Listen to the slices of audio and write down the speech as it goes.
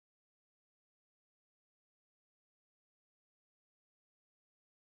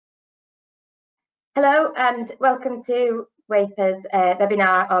Hello and welcome to WAPER's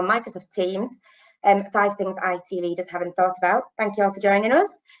webinar on Microsoft Teams, 5 things IT leaders haven't thought about. Thank you all for joining us.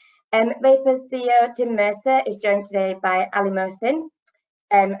 WAPER's CEO Tim Mercer is joined today by Ali Mohsin,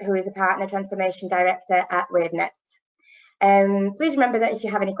 who is a Partner Transformation Director at WaveNet. Please remember that if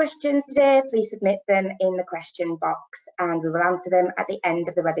you have any questions today, please submit them in the question box and we will answer them at the end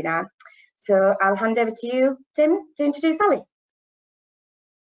of the webinar. So I'll hand over to you, Tim, to introduce Ali.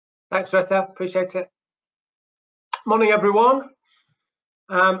 Thanks, Rita. Appreciate it. Morning, everyone.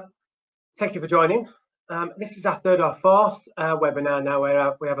 Thank you for joining. This is our third or fourth webinar now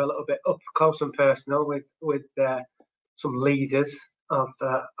where we have a little bit up close and personal with some leaders of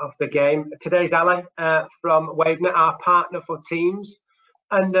the game. Today's Ali from WaveNet, our partner for Teams,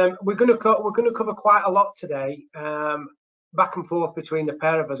 and we're going to cover quite a lot today, back and forth between the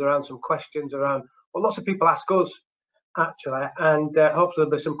pair of us around some questions around what lots of people ask us actually, and hopefully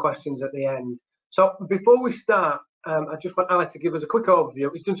there'll be some questions at the end. So before we start, I just want Ali to give us a quick overview.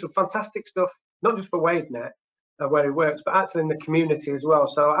 He's done some fantastic stuff, not just for WaveNet, where he works, but actually in the community as well.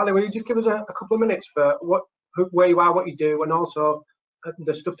 So Ali, will you just give us a couple of minutes for where you are, what you do, and also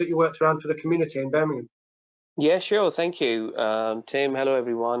the stuff that you worked around for the community in Birmingham? Yeah, sure. Thank you, Tim. Hello,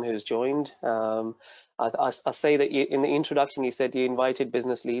 everyone who's joined. I say that in the introduction, you said you invited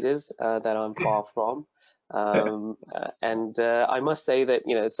business leaders that I'm far from. And I must say that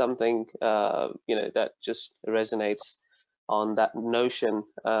it's something that just resonates on that notion.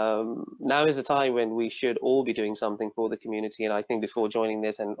 Now is the time when we should all be doing something for the community, and I think before joining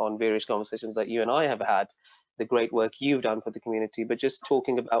this and on various conversations that you and I have had, the great work you've done for the community, but just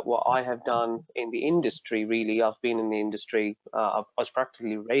talking about what I have done in the industry. Really, I've been in the industry, I was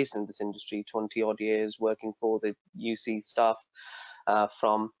practically raised in this industry, 20 odd years working for the UC stuff,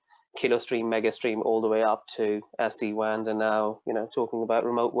 from KiloStream, MegaStream, all the way up to SD-WANs, and now talking about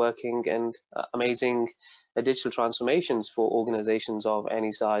remote working and amazing digital transformations for organizations of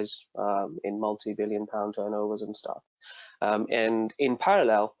any size, in multi-billion-pound turnovers and stuff. And in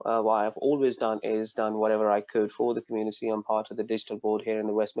parallel, what I've always done is done whatever I could for the community. I'm part of the digital board here in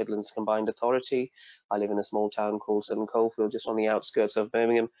the West Midlands Combined Authority. I live in a small town called Sutton Coldfield, just on the outskirts of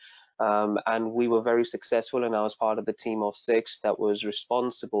Birmingham. And we were very successful, and I was part of the team of 6 that was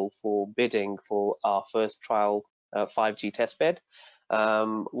responsible for bidding for our first trial 5G testbed,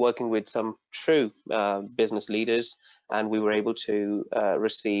 working with some true business leaders, and we were able to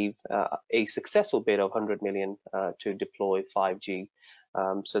receive a successful bid of 100 million to deploy 5G.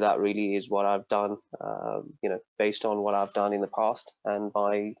 So that really is what I've done, based on what I've done in the past and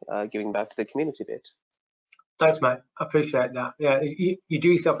by giving back to the community bit. Thanks, mate. I appreciate that. Yeah, you do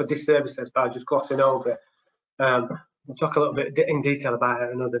yourself a disservice by just glossing over it. We'll talk a little bit in detail about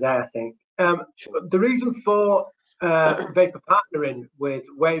it another day, I think. Sure. The reason for Vapor partnering with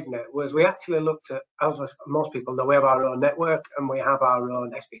WaveNet was we actually looked at, as most people know, we have our own network and we have our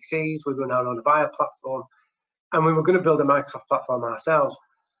own SBCs, we run our own VIA platform, and we were going to build a Microsoft platform ourselves.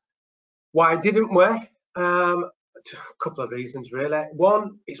 Why didn't we? A couple of reasons, really.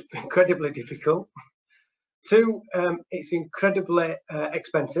 One, it's incredibly difficult. 2, it's incredibly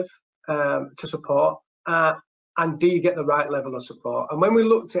expensive to support, and do you get the right level of support? And when we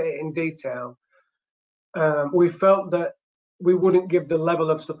looked at it in detail, we felt that we wouldn't give the level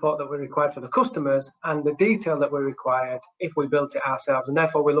of support that we required for the customers and the detail that we required if we built it ourselves, and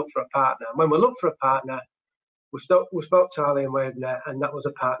therefore we looked for a partner. When we looked for a partner, we spoke to Ali and WaveNet, and that was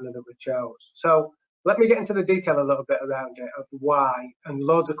a partner that we chose. So let me get into the detail a little bit around it, of why, and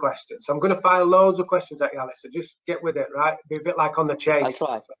loads of questions. So I'm going to fire loads of questions at you, Alice, so just get with it, right? Be a bit like On the Chase.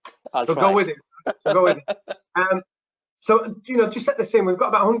 I'll try. Go with it. So go with it. So, just set the scene. We've got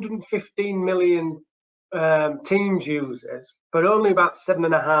about 115 million Teams users, but only about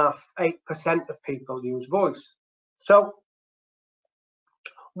 7.5–8% of people use voice. So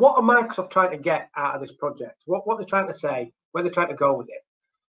what are Microsoft trying to get out of this project? What they're trying to say, where they're trying to go with it?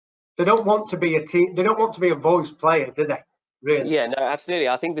 They don't want to be a team. They don't want to be a voice player, do they? Really? Yeah, no, absolutely.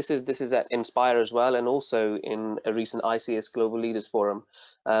 I think this is at Inspire as well, and also in a recent ICS Global Leaders Forum.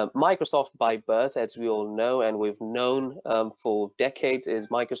 Microsoft by birth, as we all know, and we've known for decades,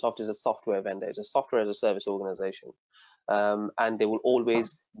 Microsoft is a software vendor. It's a software as a service organization, and they will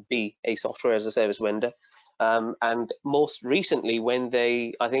always be a software as a service vendor. And most recently, when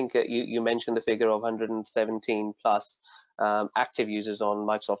I think you mentioned the figure of 117 plus active users on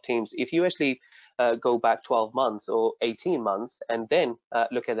Microsoft Teams. If you actually go back 12 months or 18 months and then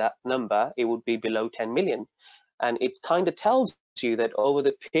look at that number, it would be below 10 million. And it kind of tells you that over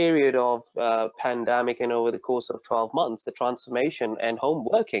the period of pandemic and over the course of 12 months, the transformation and home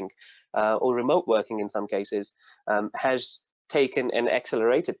working or remote working in some cases has taken an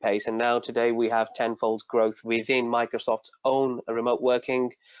accelerated pace, and now today we have tenfold growth within Microsoft's own remote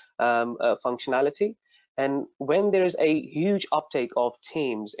working functionality. And when there is a huge uptake of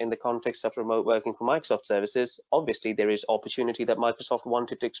Teams in the context of remote working for Microsoft services, obviously there is opportunity that Microsoft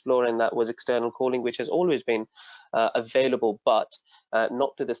wanted to explore, and that was external calling, which has always been available, but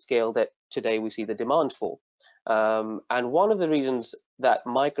not to the scale that today we see the demand for. And one of the reasons that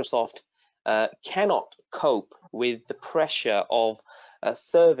Microsoft cannot cope with the pressure of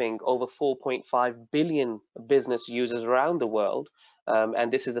serving over 4.5 billion business users around the world,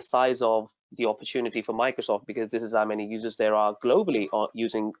 and this is the size of the opportunity for Microsoft, because this is how many users there are globally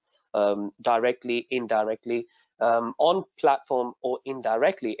using directly, indirectly, on platform or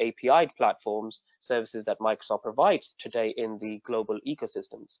indirectly API platforms, services that Microsoft provides today in the global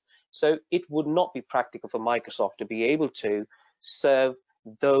ecosystems. So it would not be practical for Microsoft to be able to serve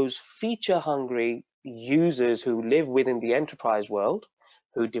those feature-hungry users who live within the enterprise world,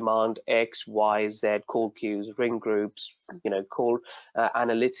 who demand X, Y, Z call queues, ring groups, call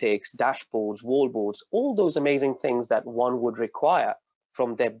analytics, dashboards, wallboards, all those amazing things that one would require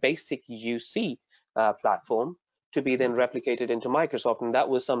from their basic UC platform to be then replicated into Microsoft. And that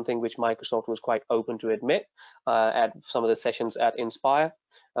was something which Microsoft was quite open to admit at some of the sessions at Inspire.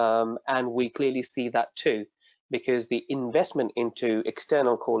 And we clearly see that too, because the investment into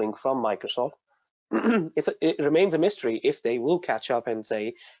external calling from Microsoft, it remains a mystery if they will catch up and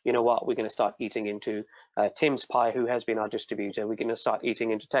say, you know what, we're going to start eating into Tim's pie, who has been our distributor. We're going to start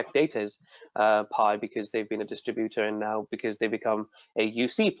eating into Tech Data's pie, because they've been a distributor, and now because they become a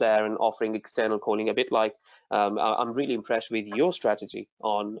UC player and offering external calling, a bit like I'm really impressed with your strategy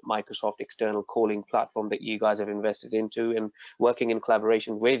on Microsoft external calling platform that you guys have invested into, and working in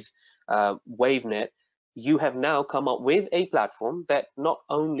collaboration with WaveNet. You have now come up with a platform that not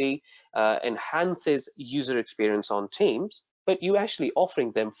only enhances user experience on Teams, but you actually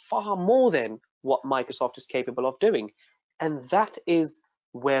offering them far more than what Microsoft is capable of doing. And that is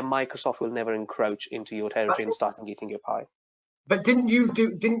where Microsoft will never encroach into your territory and starting eating your pie. But didn't you,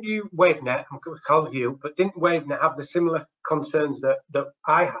 WaveNet, I'm going to call you, but didn't WaveNet have the similar concerns that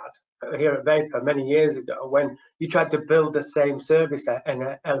I had here at Vapor many years ago, when you tried to build the same service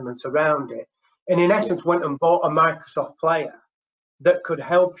and elements around it? And in essence, went and bought a Microsoft player that could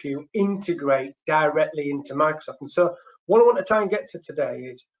help you integrate directly into Microsoft. And so what I want to try and get to today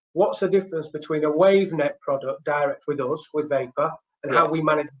is, what's the difference between a WaveNet product direct with us, with Vapor, and how we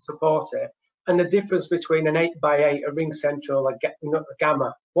manage and support it, and the difference between an 8x8, a Ring Central, a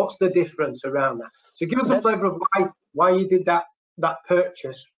Gamma? What's the difference around that? So give us a flavour of why you did that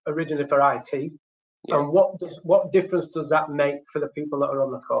purchase originally for IT, and what difference does that make for the people that are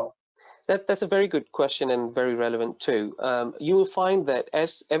on the call? That's a very good question, and very relevant too. You will find that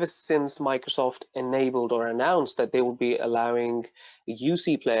ever since Microsoft enabled or announced that they will be allowing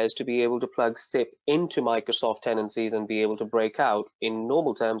UC players to be able to plug SIP into Microsoft tenancies and be able to break out, in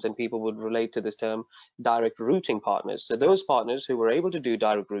normal terms, and people would relate to this term, direct routing partners. So those partners who were able to do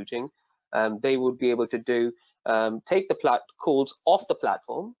direct routing, they would be able to do take the calls off the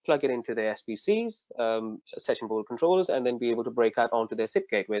platform, plug it into their SBCs, session border controllers, and then be able to break out onto their SIP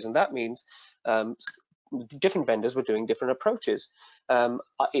gateways. And that means different vendors were doing different approaches.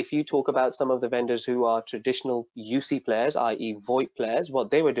 If you talk about some of the vendors who are traditional UC players, i.e. VoIP players, what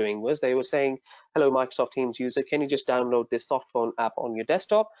they were doing was they were saying, hello, Microsoft Teams user, can you just download this softphone app on your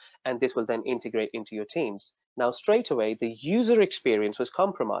desktop, and this will then integrate into your Teams. Now, straight away, the user experience was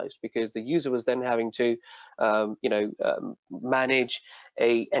compromised, because the user was then having to, manage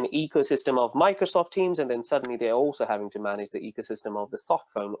an ecosystem of Microsoft Teams, and then suddenly they're also having to manage the ecosystem of the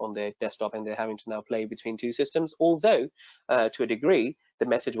softphone on their desktop, and they're having to now play between two systems. Although, to a degree, the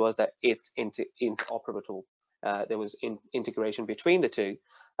message was that it's interoperable. There was integration between the two,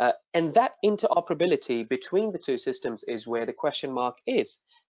 and that interoperability between the two systems is where the question mark is.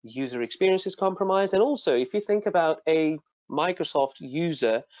 User experience is compromised. And also, if you think about a Microsoft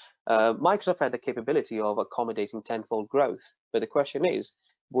user, Microsoft had the capability of accommodating tenfold growth. But the question is,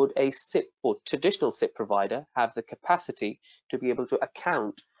 would a SIP or traditional SIP provider have the capacity to be able to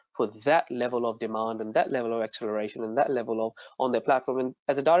account for that level of demand and that level of acceleration and that level of on their platform? And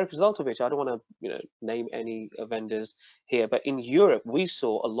as a direct result of which, I don't want to name any vendors here, but in Europe, we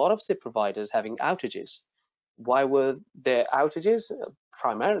saw a lot of SIP providers having outages. Why were there outages?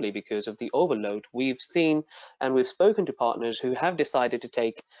 Primarily because of the overload. We've seen and we've spoken to partners who have decided to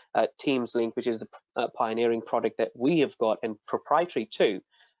take Teams Link, which is the pioneering product that we have got and proprietary too,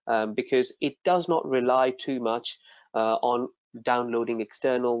 because it does not rely too much on downloading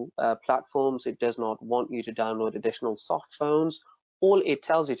external platforms. It does not want you to download additional soft phones all it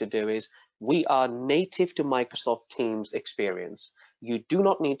tells you to do is, we are native to Microsoft Teams experience. You do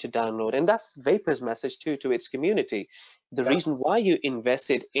not need to download, and that's Vapor's message too to its community. The reason why you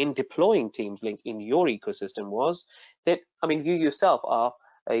invested in deploying Teams Link in your ecosystem was that, I mean, you yourself are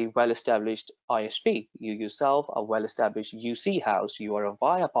a well-established ISP. You yourself are well-established UC house. You are a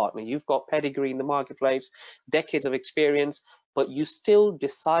VIA partner. You've got pedigree in the marketplace, decades of experience, but you still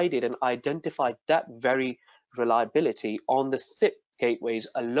decided and identified that very reliability on the SIP gateways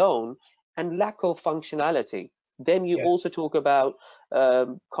alone and lack of functionality. Then you also talk about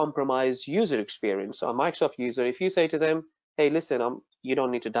compromised user experience. A Microsoft user, if you say to them, hey, listen, you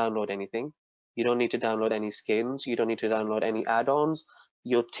don't need to download anything. You don't need to download any skins. You don't need to download any add-ons.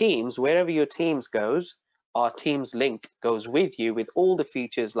 Your Teams, wherever your Teams goes, our Teams link goes with you with all the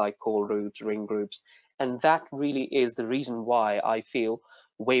features like call routes, ring groups. And that really is the reason why I feel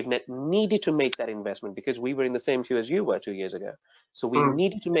WaveNet needed to make that investment, because we were in the same shoe as you were 2 years ago. So we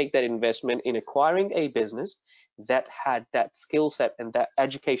needed to make that investment in acquiring a business that had that skill set and that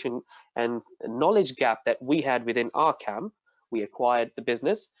education and knowledge gap that we had within our camp. We acquired the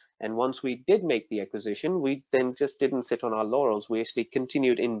business, and once we did make the acquisition, we then just didn't sit on our laurels. We actually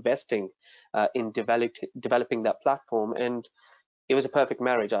continued investing in developing that platform, and it was a perfect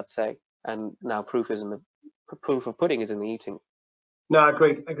marriage, I'd say. And now proof of pudding is in the eating. No,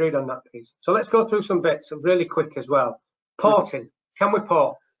 agreed on that piece. So let's go through some bits really quick as well. Porting, can we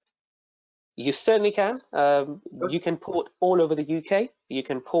port? You certainly can. You can port all over the UK. You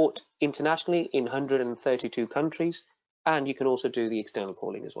can port internationally in 132 countries, and you can also do the external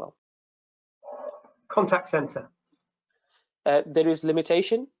calling as well. Contact center. There is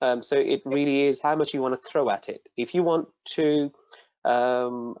limitation, so it really is how much you want to throw at it. If you want to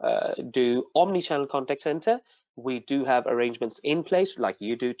do omni-channel contact center, we do have arrangements in place, like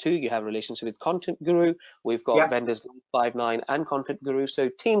you do too. You have relations with Content Guru. We've got vendors like Five9 and Content Guru. So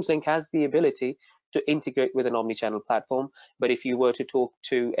Teams Link has the ability to integrate with an omni-channel platform. But if you were to talk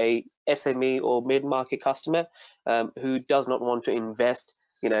to a SME or mid-market customer who does not want to invest,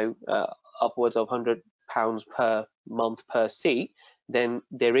 upwards of £100 per month per seat, then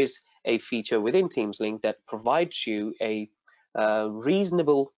there is a feature within Teams Link that provides you a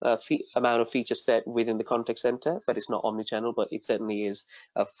reasonable amount of feature set within the contact center, but it's not omni-channel, but it certainly is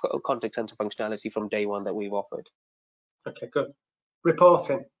a contact center functionality from day one that we've offered. Okay, good.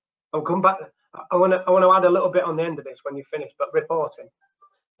 Reporting. I'll come back. I want to add a little bit on the end of this when you finish, but reporting.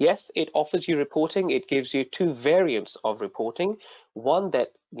 Yes, it offers you reporting. It gives you two variants of reporting. One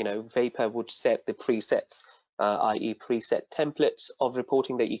that, Vapor would set the presets, i.e. preset templates of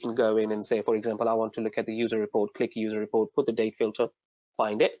reporting that you can go in and say, for example, I want to look at the user report, click user report, put the date filter,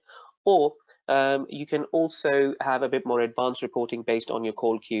 find it. Or you can also have a bit more advanced reporting based on your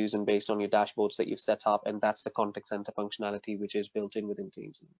call queues and based on your dashboards that you've set up, and that's the contact center functionality which is built in within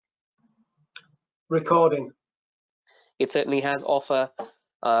Teams. Recording. It certainly has offer.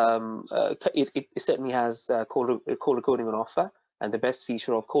 It certainly has call recording on offer. And the best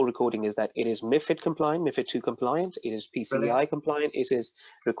feature of call recording is that it is MiFID compliant, MiFID 2 compliant, it is PCI compliant, it is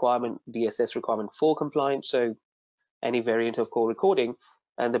DSS requirement 4 compliant, so any variant of call recording.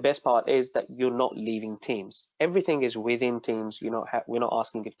 And the best part is that you're not leaving Teams. Everything is within Teams. We're not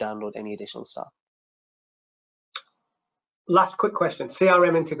asking you to download any additional stuff. Last quick question,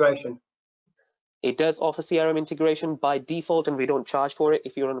 CRM integration. It does offer CRM integration by default, and we don't charge for it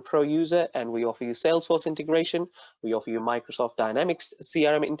if you're on a pro user, and we offer you Salesforce integration, we offer you Microsoft Dynamics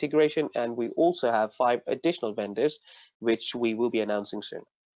CRM integration, and we also have 5 additional vendors, which we will be announcing soon.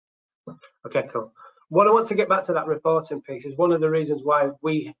 Okay, cool. What I want to get back to that reporting piece is one of the reasons why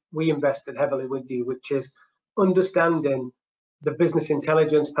we invested heavily with you, which is understanding the business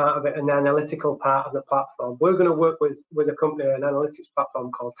intelligence part of it and the analytical part of the platform. We're going to work with a company, an analytics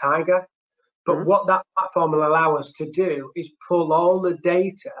platform called Tiger. But what that platform will allow us to do is pull all the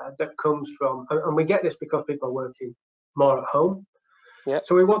data that comes from, and we get this because people are working more at home. Yeah.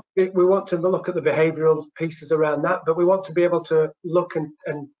 So we want to look at the behavioural pieces around that, but we want to be able to look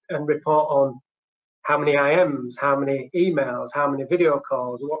and report on how many IMs, how many emails, how many video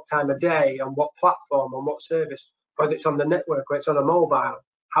calls, what time of day, on what platform, on what service, whether it's on the network or it's on a mobile,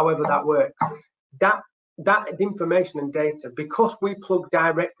 however that works. That information and data, because we plug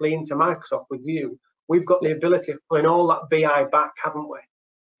directly into Microsoft with you, we've got the ability of pulling all that BI back, haven't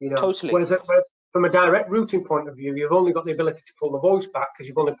we? Totally. Whereas from a direct routing point of view, you've only got the ability to pull the voice back because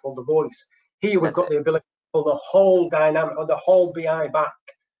you've only pulled the voice. Here we've got the ability to pull the whole dynamic or the whole BI back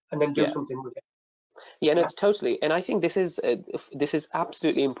and then do something with it. Yeah, no, totally. And I think this is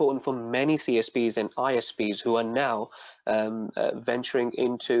absolutely important for many CSPs and ISPs who are now venturing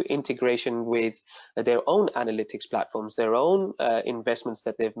into integration with their own analytics platforms, their own investments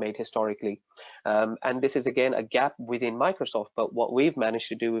that they've made historically. And this is again a gap within Microsoft. But what we've managed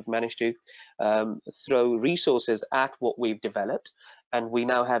to do, we've managed to throw resources at what we've developed, and we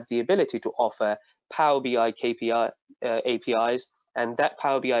now have the ability to offer Power BI KPI APIs. And that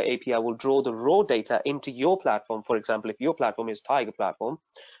Power BI API will draw the raw data into your platform. For example, if your platform is Tiger platform,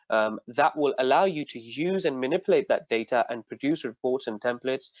 that will allow you to use and manipulate that data and produce reports and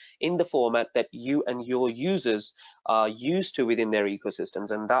templates in the format that you and your users are used to within their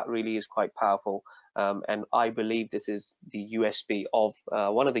ecosystems. And that really is quite powerful. And I believe this is the USP of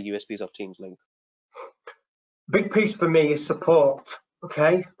one of the USPs of Teams Link. Big piece for me is support.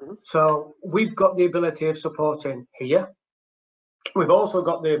 Okay, so we've got the ability of supporting here. We've also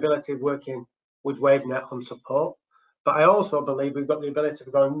got the ability of working with WaveNet on support, but I also believe we've got the ability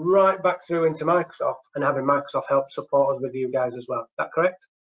of going right back through into Microsoft and having Microsoft help support us with you guys as well. Is that correct?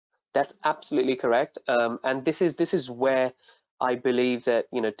 That's absolutely correct. And this is where I believe that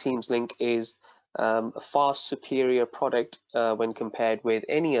Teams Link is a far superior product when compared with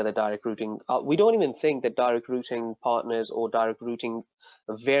any other direct routing. We don't even think that direct routing partners or direct routing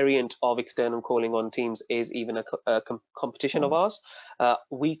variant of external calling on Teams is even a competition of ours.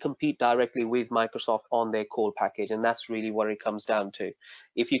 We compete directly with Microsoft on their call package, and that's really what it comes down to.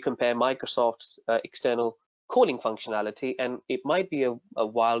 If you compare Microsoft's external calling functionality, and it might be a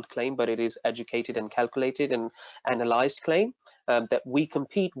wild claim, but it is educated and calculated and analyzed claim, that we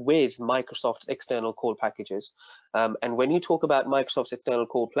compete with Microsoft's external call packages. And when you talk about Microsoft's external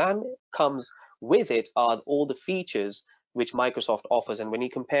call plan, comes with it are all the features which Microsoft offers. And when you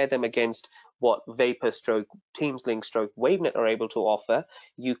compare them against what Vapor stroke Teams Link stroke WaveNet are able to offer,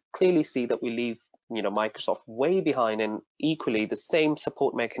 you clearly see that we leave Microsoft way behind. And equally, the same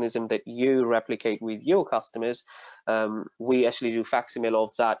support mechanism that you replicate with your customers, we actually do facsimile of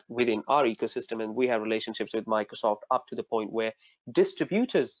that within our ecosystem, and we have relationships with Microsoft up to the point where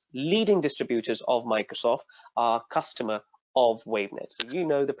distributors, leading distributors of Microsoft, are customer of WaveNet. So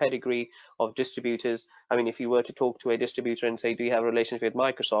the pedigree of distributors. I mean, if you were to talk to a distributor and say, do you have a relationship with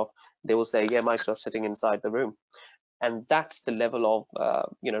Microsoft? They will say, yeah, Microsoft's sitting inside the room. And that's the level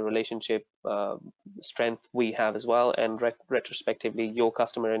of relationship strength we have as well. And retrospectively, your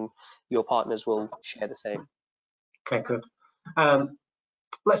customer and your partners will share the same. Okay, good.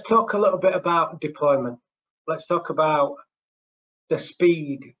 Let's talk a little bit about deployment. Let's talk about the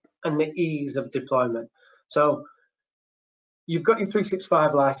speed and the ease of deployment. So you've got your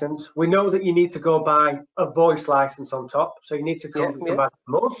 365 license. We know that you need to go buy a voice license on top. So you need to come buy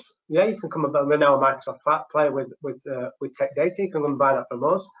from us. Yeah, you can come and buy. We're now a Microsoft player with Tech Data. You can come and buy that from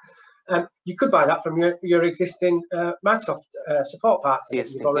us. You could buy that from your existing Microsoft support partner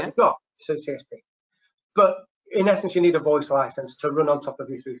that you've already got, so CSP. But in essence, you need a voice license to run on top of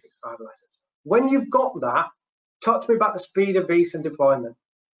your 365 license. When you've got that, talk to me about the speed of ease and deployment.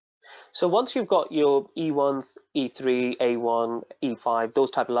 So once you've got your E1s, E3, A1, E5,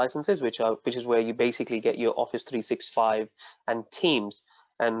 those type of licenses, which is where you basically get your Office 365 and Teams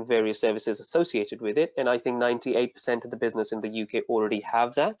and various services associated with it, and I think 98% of the business in the UK already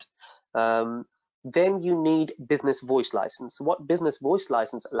have that. Then you need business voice license. What business voice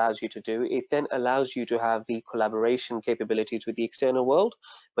license allows you to do, it then allows you to have the collaboration capabilities with the external world,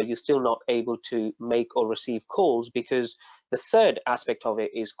 but you're still not able to make or receive calls, because the third aspect of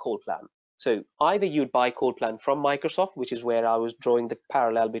it is call plan. So either you'd buy call plan from Microsoft, which is where I was drawing the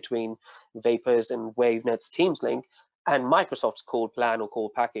parallel between Vapor's and WaveNet's Teams Link, and Microsoft's call plan or call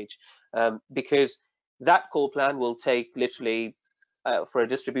package, because that call plan will take literally, for a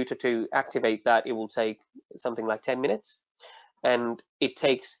distributor to activate that, it will take something like 10 minutes. And it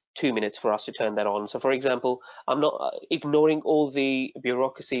takes 2 minutes for us to turn that on. So for example, I'm not ignoring all the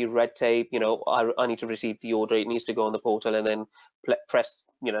bureaucracy, red tape, I need to receive the order, it needs to go on the portal and then press,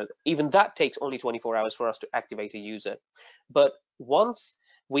 even that takes only 24 hours for us to activate a user. But once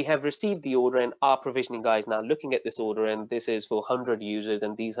we have received the order and our provisioning guys now looking at this order, and this is for 100 users,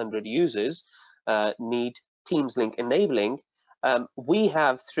 and these 100 users need Teams Link enabling, we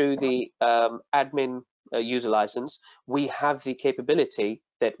have, through the admin user license, we have the capability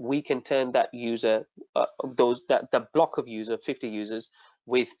that we can turn that user, that block of user, 50 users,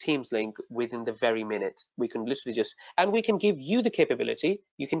 with Teams Link within the very minute. We can literally and we can give you the capability.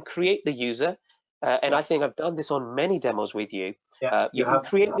 You can create the user, and I think I've done this on many demos with you. You can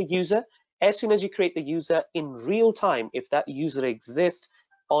create the user. As soon as you create the user, in real time, if that user exists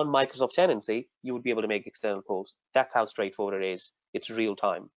on Microsoft tenancy, you would be able to make external calls. That's how straightforward it is. It's real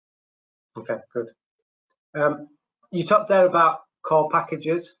time. Okay, good. You talked there about core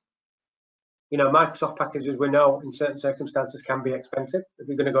packages. You know, Microsoft packages, we know in certain circumstances can be expensive if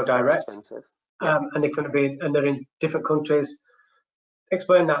you're going to go direct. Expensive. Yeah. And they're going to be, and they're in different countries.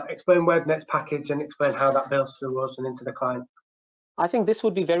 Explain that. Explain WaveNet's package and explain how that builds through us and into the client. I think this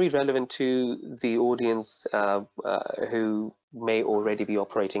would be very relevant to the audience who may already be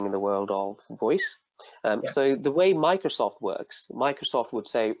operating in the world of voice. So the way Microsoft works, Microsoft would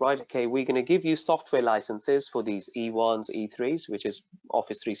say, right, okay, we're going to give you software licenses for these E1s, E3s, which is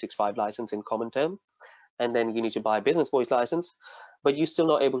Office 365 license in common term. And then you need to buy a business voice license, but you're still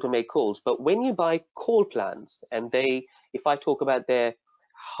not able to make calls. But when you buy call plans, and if I talk about their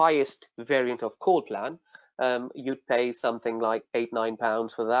highest variant of call plan, you'd pay something like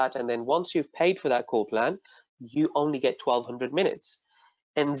 £8–9 for that. And then once you've paid for that call plan, you only get 1,200 minutes.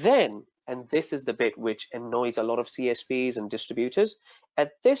 And then, and this is the bit which annoys a lot of CSPs and distributors,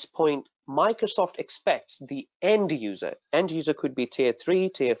 at this point, Microsoft expects the end user could be tier 3,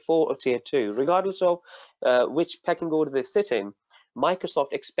 tier 4, or tier 2, regardless of which pecking order they sit in.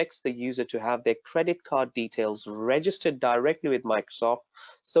 Microsoft expects the user to have their credit card details registered directly with Microsoft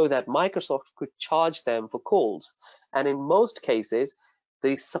so that Microsoft could charge them for calls. And in most cases,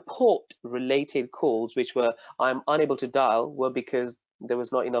 the support related calls, which were I'm unable to dial, were because there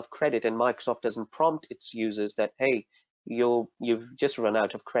was not enough credit, and Microsoft doesn't prompt its users that, hey, you've just run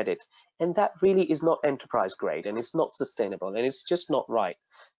out of credit. And that really is not enterprise grade, and it's not sustainable, and it's just not right.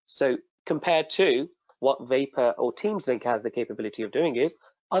 So compared to what Vapor or TeamsLink has the capability of doing is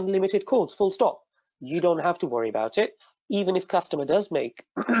unlimited calls, full stop. You don't have to worry about it. Even if customer does make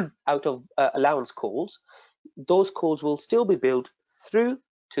out of allowance calls, those calls will still be billed through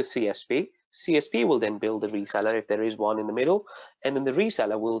to CSP. CSP will then bill the reseller if there is one in the middle, and then the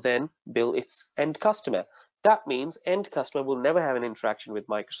reseller will then bill its end customer. That means end customer will never have an interaction with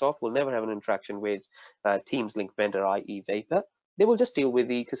Microsoft, will never have an interaction with TeamsLink vendor, i.e. Vapor. They will just deal with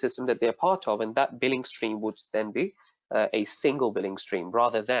the ecosystem that they're part of, and that billing stream would then be a single billing stream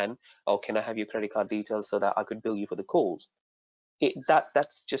rather than, oh, can I have your credit card details so that I could bill you for the calls?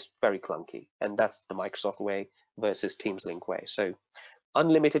 That's just very clunky, and that's the Microsoft way versus TeamsLink way. So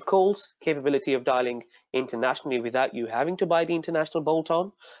unlimited calls, capability of dialing internationally without you having to buy the international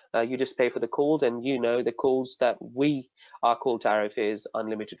bolt-on. You just pay for the calls, and you know the calls that our call tariff is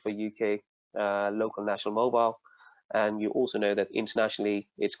unlimited for UK local national mobile. And you also know that internationally,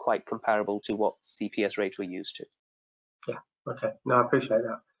 it's quite comparable to what CPS rates we're used to. Yeah, okay. No, I appreciate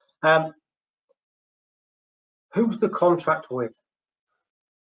that. Who's the contract with?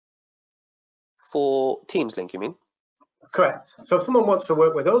 For TeamsLink, you mean? Correct. So if someone wants to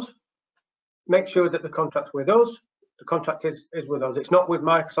work with us, make sure that the contract's with us. The contract is with us. It's not with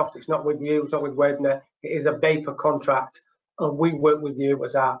Microsoft. It's not with you. It's not with WaveNet. It is a Vapor contract, and we work with you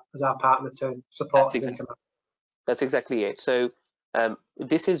as our partner to support us into that. That's exactly it. So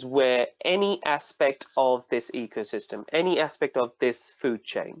this is where any aspect of this ecosystem, any aspect of this food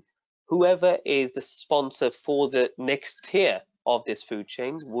chain, whoever is the sponsor for the next tier of this food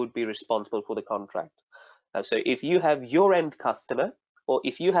chain would be responsible for the contract. So if you have your end customer, or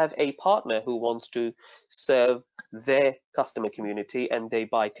if you have a partner who wants to serve their customer community and they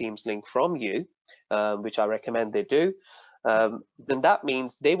buy TeamsLink from you, which I recommend they do, then that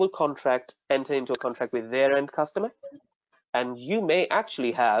means they will enter into a contract with their end customer, and you may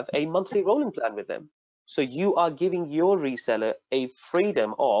actually have a monthly rolling plan with them. So you are giving your reseller a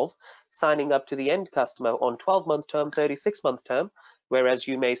freedom of signing up to the end customer on 12-month term, 36-month term, whereas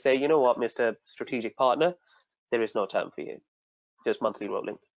you may say, you know what, Mr. Strategic Partner, there is no term for you, just monthly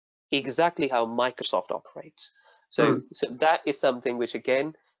rolling. Exactly how Microsoft operates. So that is something which,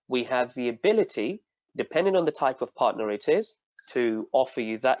 again, we have the ability, depending on the type of partner it is, to offer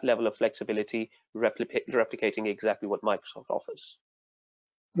you that level of flexibility, replicating exactly what Microsoft offers.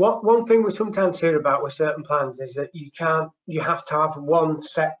 One thing we sometimes hear about with certain plans is that you have to have one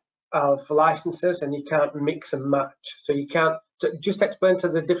set of licenses and you can't mix and match. So you can't, just explain to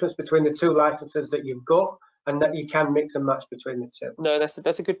the difference between the two licenses that you've got and that you can mix and match between the two. No,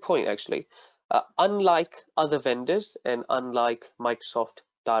 that's a good point, actually. Unlike other vendors and unlike Microsoft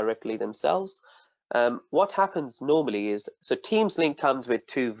directly themselves, what happens normally is, so TeamsLink comes with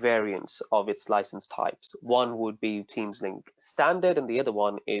two variants of its license types. One would be TeamsLink Standard, and the other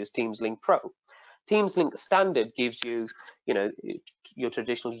one is TeamsLink Pro. TeamsLink Standard gives you, your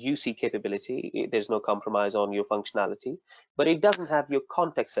traditional UC capability. There's no compromise on your functionality, but it doesn't have your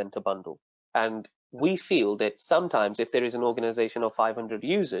contact center bundle. And we feel that sometimes if there is an organization of 500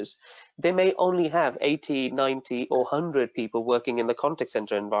 users, they may only have 80, 90, or 100 people working in the contact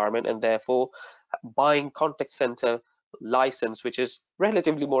center environment, and therefore buying contact center license, which is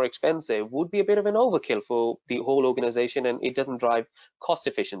relatively more expensive, would be a bit of an overkill for the whole organization, and it doesn't drive cost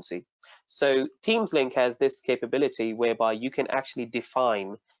efficiency. So Teams Link has this capability whereby you can actually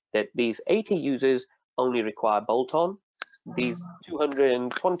define that these 80 users only require bolt-on, these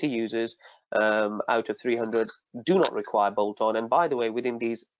 220 users out of 300 do not require bolt-on. And by the way, within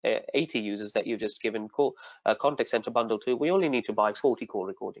these 80 users that you've just given contact center bundle to, we only need to buy 40 call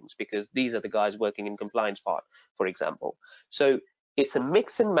recordings because these are the guys working in compliance part, for example. So it's a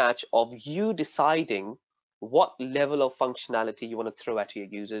mix and match of you deciding what level of functionality you want to throw at your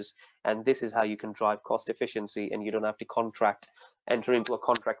users, and this is how you can drive cost efficiency, and you don't have to enter into a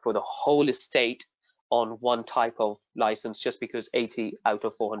contract for the whole estate on one type of license just because 80 out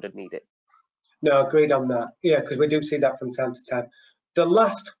of 400 need it. No, agreed on that. Yeah, because we do see that from time to time. The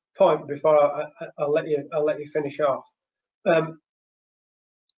last point before I'll let you finish off.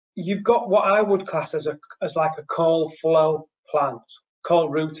 You've got what I would class as like a call flow plans, call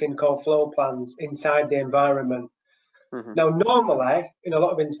routing, call flow plans inside the environment. Mm-hmm. Now, normally, in a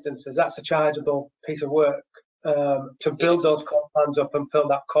lot of instances, that's a chargeable piece of work to build those call plans up and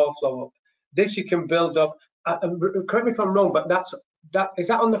build that call flow up. This you can build up. Correct me if I'm wrong, but is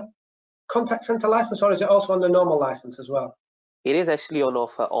that on the contact center license, or is it also on the normal license as well? It is actually on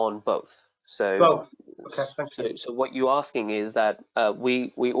offer on both. So both. Okay, thank you. So what you're asking is that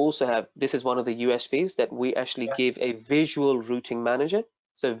we also have, this is one of the USPs, that we actually give a visual routing manager.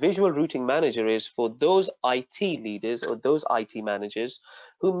 So visual routing manager is for those IT leaders or those IT managers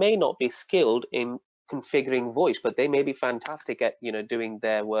who may not be skilled in configuring voice, but they may be fantastic at doing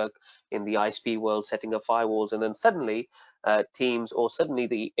their work in the ISP world, setting up firewalls, and then suddenly Teams or suddenly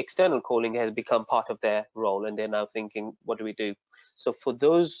the external calling has become part of their role, and they're now thinking, what do we do? So for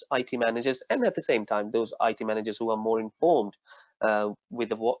those IT managers, and at the same time those IT managers who are more informed with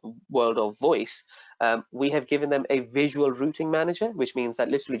the world of voice, we have given them a visual routing manager, which means that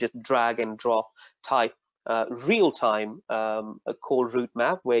literally just drag and drop type real-time a call route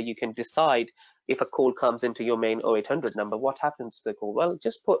map, where you can decide if a call comes into your main 0800 number, what happens to the call? Well,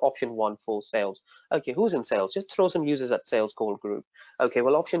 just put option 1 for sales. Okay, who's in sales? Just throw some users at sales call group. Okay,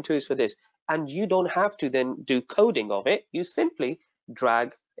 well, option 2 is for this. And you don't have to then do coding of it. You simply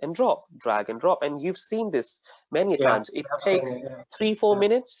drag and drop, and you've seen this many times. It takes 3-4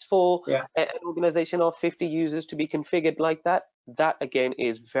 minutes for an organization of 50 users to be configured like that. That again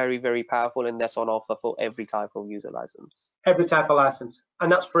is very, very powerful, and that's on offer for every type of user license. Every type of license,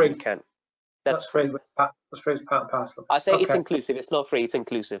 and that's free. You can. That's free. That's free as part and parcel. I say it's inclusive. It's not free. It's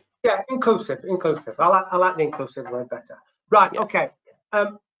inclusive. Yeah, inclusive. I like the inclusive word better. Right. Yeah. Okay.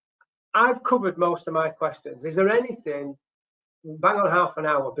 I've covered most of my questions. Is there anything, bang on half an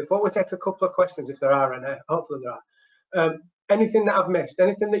hour, before we take a couple of questions, if there are any, hopefully there are, anything that I've missed,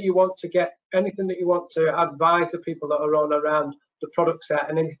 anything that you want to advise the people that are on around the product set,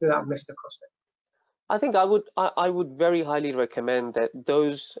 and anything that I've missed across it? I think I would very highly recommend that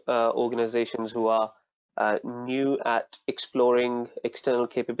those organizations who are new at exploring external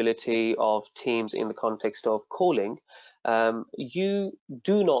capability of Teams in the context of calling, you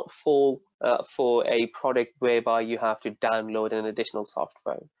do not fall for a product whereby you have to download an additional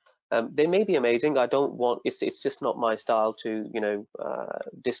software. They may be amazing. I don't want, it's just not my style to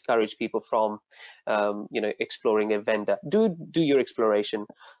discourage people from exploring a vendor. Do your exploration,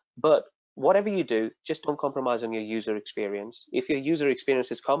 but whatever you do, just don't compromise on your user experience. If your user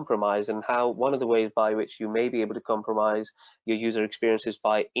experience is compromised, and one of the ways by which you may be able to compromise your user experience is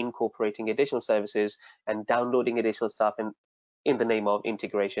by incorporating additional services and downloading additional stuff in the name of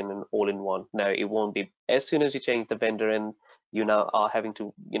integration and all in one. No, it won't be. As soon as you change the vendor and you now are having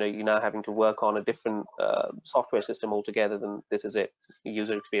to, you're now having to work on a different software system altogether, then this is it.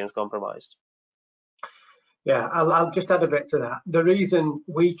 User experience compromised. Yeah, I'll just add a bit to that. The reason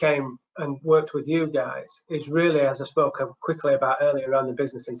we came and worked with you guys is really, as I spoke quickly about earlier, around the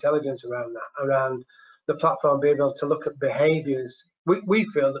business intelligence around that, around the platform being able to look at behaviors. We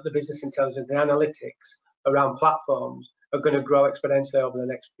feel that the business intelligence and analytics around platforms are going to grow exponentially over the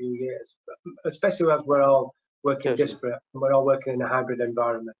next few years, especially as we're all working disparate and we're all working in a hybrid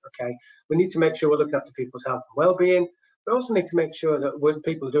environment. Okay, we need to make sure we're looking after people's health and well-being. We also need to make sure that when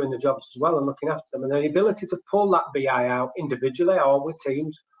people are doing the jobs as well and looking after them, and the ability to pull that BI out individually or with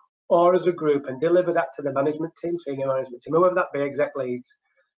teams or as a group and deliver that to the management team, senior management team, whoever that be, exec leads,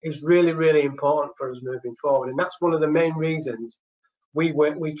 is really, really important for us moving forward. And that's one of the main reasons we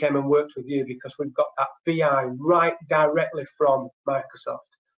came and worked with you, because we've got that BI right directly from Microsoft,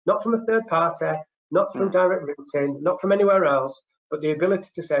 not from a third party, not from direct routing, not from anywhere else, but the ability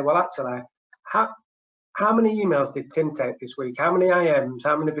to say, well, actually, how many emails did Tim take this week? How many IMs?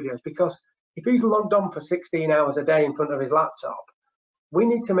 How many videos? Because if he's logged on for 16 hours a day in front of his laptop, we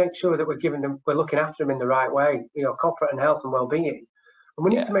need to make sure that we're looking after him in the right way, corporate and health and well-being. And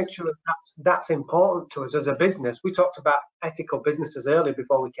we need to make sure that that's important to us as a business. We talked about ethical businesses earlier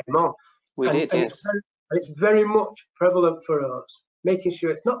before we came on. We did, yes. It's very much prevalent for us, making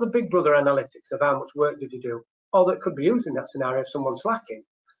sure it's not the big brother analytics of how much work did you do, or that could be used in that scenario if someone's slacking.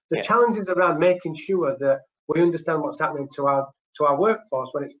 The challenge is around making sure that we understand what's happening to our workforce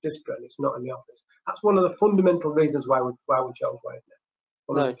when it's disparate and it's not in the office. That's one of the fundamental reasons why we chose WaveNet.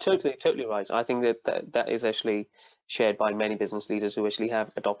 No, totally right. I think that is actually shared by many business leaders who actually have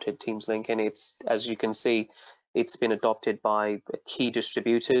adopted Teams Link, and it's, as you can see, it's been adopted by key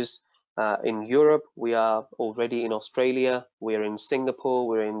distributors in Europe. We are already in Australia, we're in Singapore,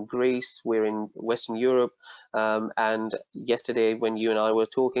 we're in Greece, we're in Western Europe, and yesterday when you and I were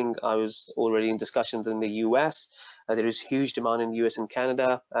talking, I was already in discussions in the US. There is huge demand in the US and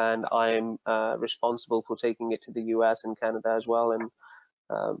Canada, and I am responsible for taking it to the US and Canada as well, and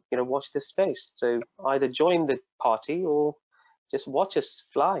watch this space. So either join the party or just watch us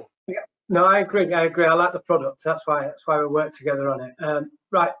fly. Yeah, no, I agree. I like the product. That's why we work together on it.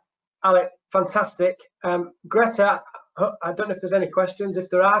 Right, Alec, fantastic. Greta, I don't know if there's any questions. If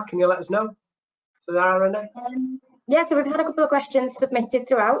there are, can you let us know? So there are any? Yeah, so we've had a couple of questions submitted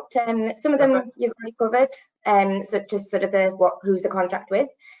throughout. Some of them you've already covered, such as sort of who's the contract with.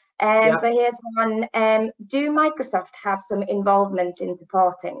 But here's one. Do Microsoft have some involvement in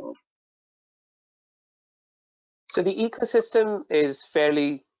supporting? So the ecosystem is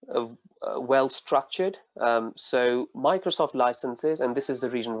fairly well structured. So Microsoft licenses, and this is the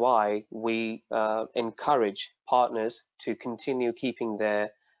reason why we encourage partners to continue keeping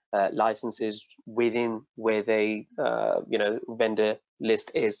their licenses within where they vendor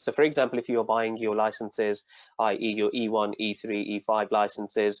list is. So for example, if you're buying your licenses, i.e. your E1, E3, E5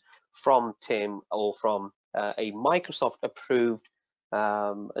 licenses from TIM or from a Microsoft approved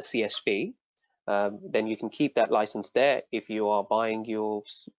CSP, then you can keep that license there. If you are buying your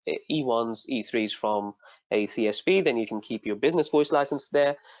E1s, E3s from a CSP, then you can keep your business voice license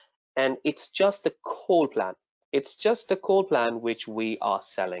there. And it's just a call plan. It's just a call plan which we are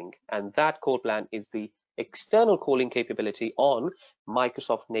selling. And that call plan is the external calling capability on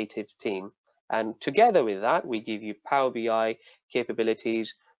Microsoft native team. And together with that, we give you Power BI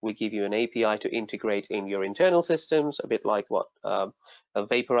capabilities. We give you an API to integrate in your internal systems, a bit like what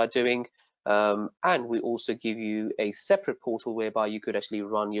Vapor are doing. And we also give you a separate portal whereby you could actually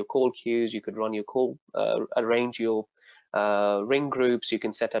run your call queues, you could run your call, arrange your ring groups, you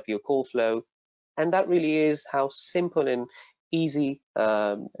can set up your call flow. And that really is how simple and easy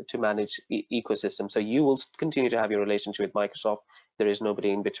to manage ecosystem. So you will continue to have your relationship with Microsoft. There is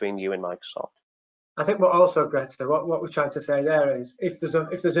nobody in between you and Microsoft. I think what also, Greta, what we're trying to say there is, if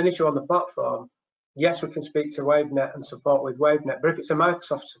there's an issue on the platform, yes, we can speak to WaveNet and support with WaveNet. But if it's a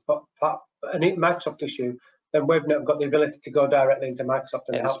Microsoft Microsoft issue, then WaveNet have got the ability to go directly into Microsoft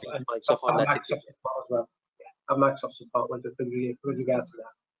and help Microsoft support as well. Yeah, have Microsoft support with regard to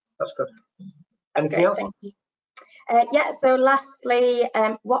that. That's good. Anything else? Thank you. Yeah, so lastly,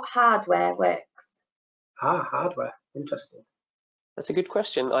 what hardware works? Hardware. Interesting. That's a good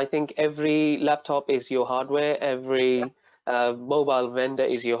question. I think every laptop is your hardware. Every mobile vendor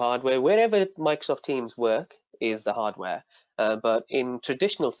is your hardware. Wherever Microsoft Teams work is the hardware. But in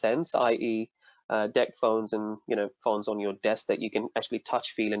traditional sense, i.e. deck phones and phones on your desk that you can actually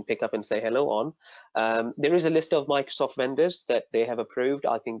touch, feel, and pick up and say hello on. There is a list of Microsoft vendors that they have approved.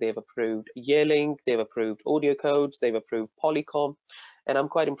 I think they've approved Yearlink, they've approved Audio Codes, they've approved Polycom, and I'm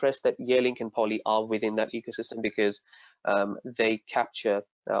quite impressed that Yearlink and Poly are within that ecosystem because they capture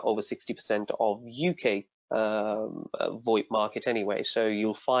over 60% of UK VoIP market anyway. So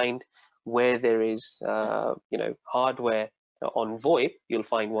you'll find where there is hardware on VoIP, you'll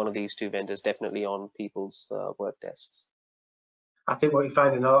find one of these two vendors definitely on people's work desks. I think what you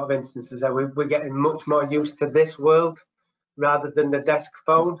find in a lot of instances is that we're getting much more used to this world rather than the desk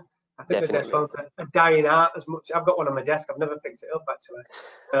phone. I think definitely. The desk phones are dying out as much. I've got one on my desk. I've never picked it up actually.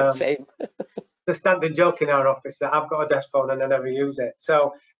 Same. The standard joke in our office that I've got a desk phone and I never use it.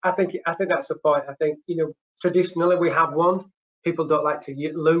 So I think that's the point. I think traditionally we have one. People don't like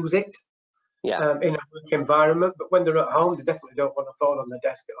to lose it. Yeah. In a work environment, but when they're at home, they definitely don't want a phone on their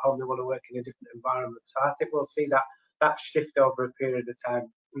desk at home. They want to work in a different environment. So I think we'll see that shift over a period of time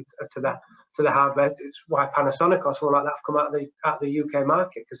to the hardware. It's why Panasonic or someone like that have come out of the UK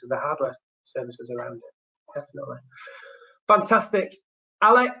market because of the hardware services around it. Definitely. Fantastic.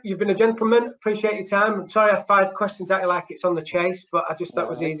 Alec, you've been a gentleman. Appreciate your time. I'm sorry I fired questions at you like it's on the chase, but I just thought it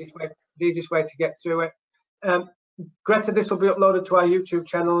was the easiest way to get through it. Greta, this will be uploaded to our YouTube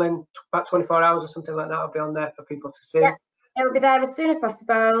channel in about 24 hours or something like that. It'll be on there for people to see. Yeah, it'll be there as soon as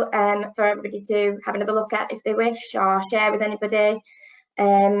possible for everybody to have another look at if they wish, or share with anybody.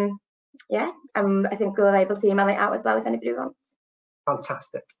 Yeah, I think we'll be able to email it out as well if anybody wants.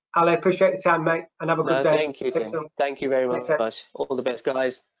 Fantastic. Ali, appreciate the time, mate, and have a good day. Thank you, Tim. Thank you very much. All the best,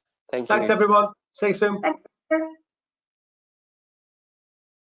 guys. Thank you. Thanks, everyone. See you soon. Thank you.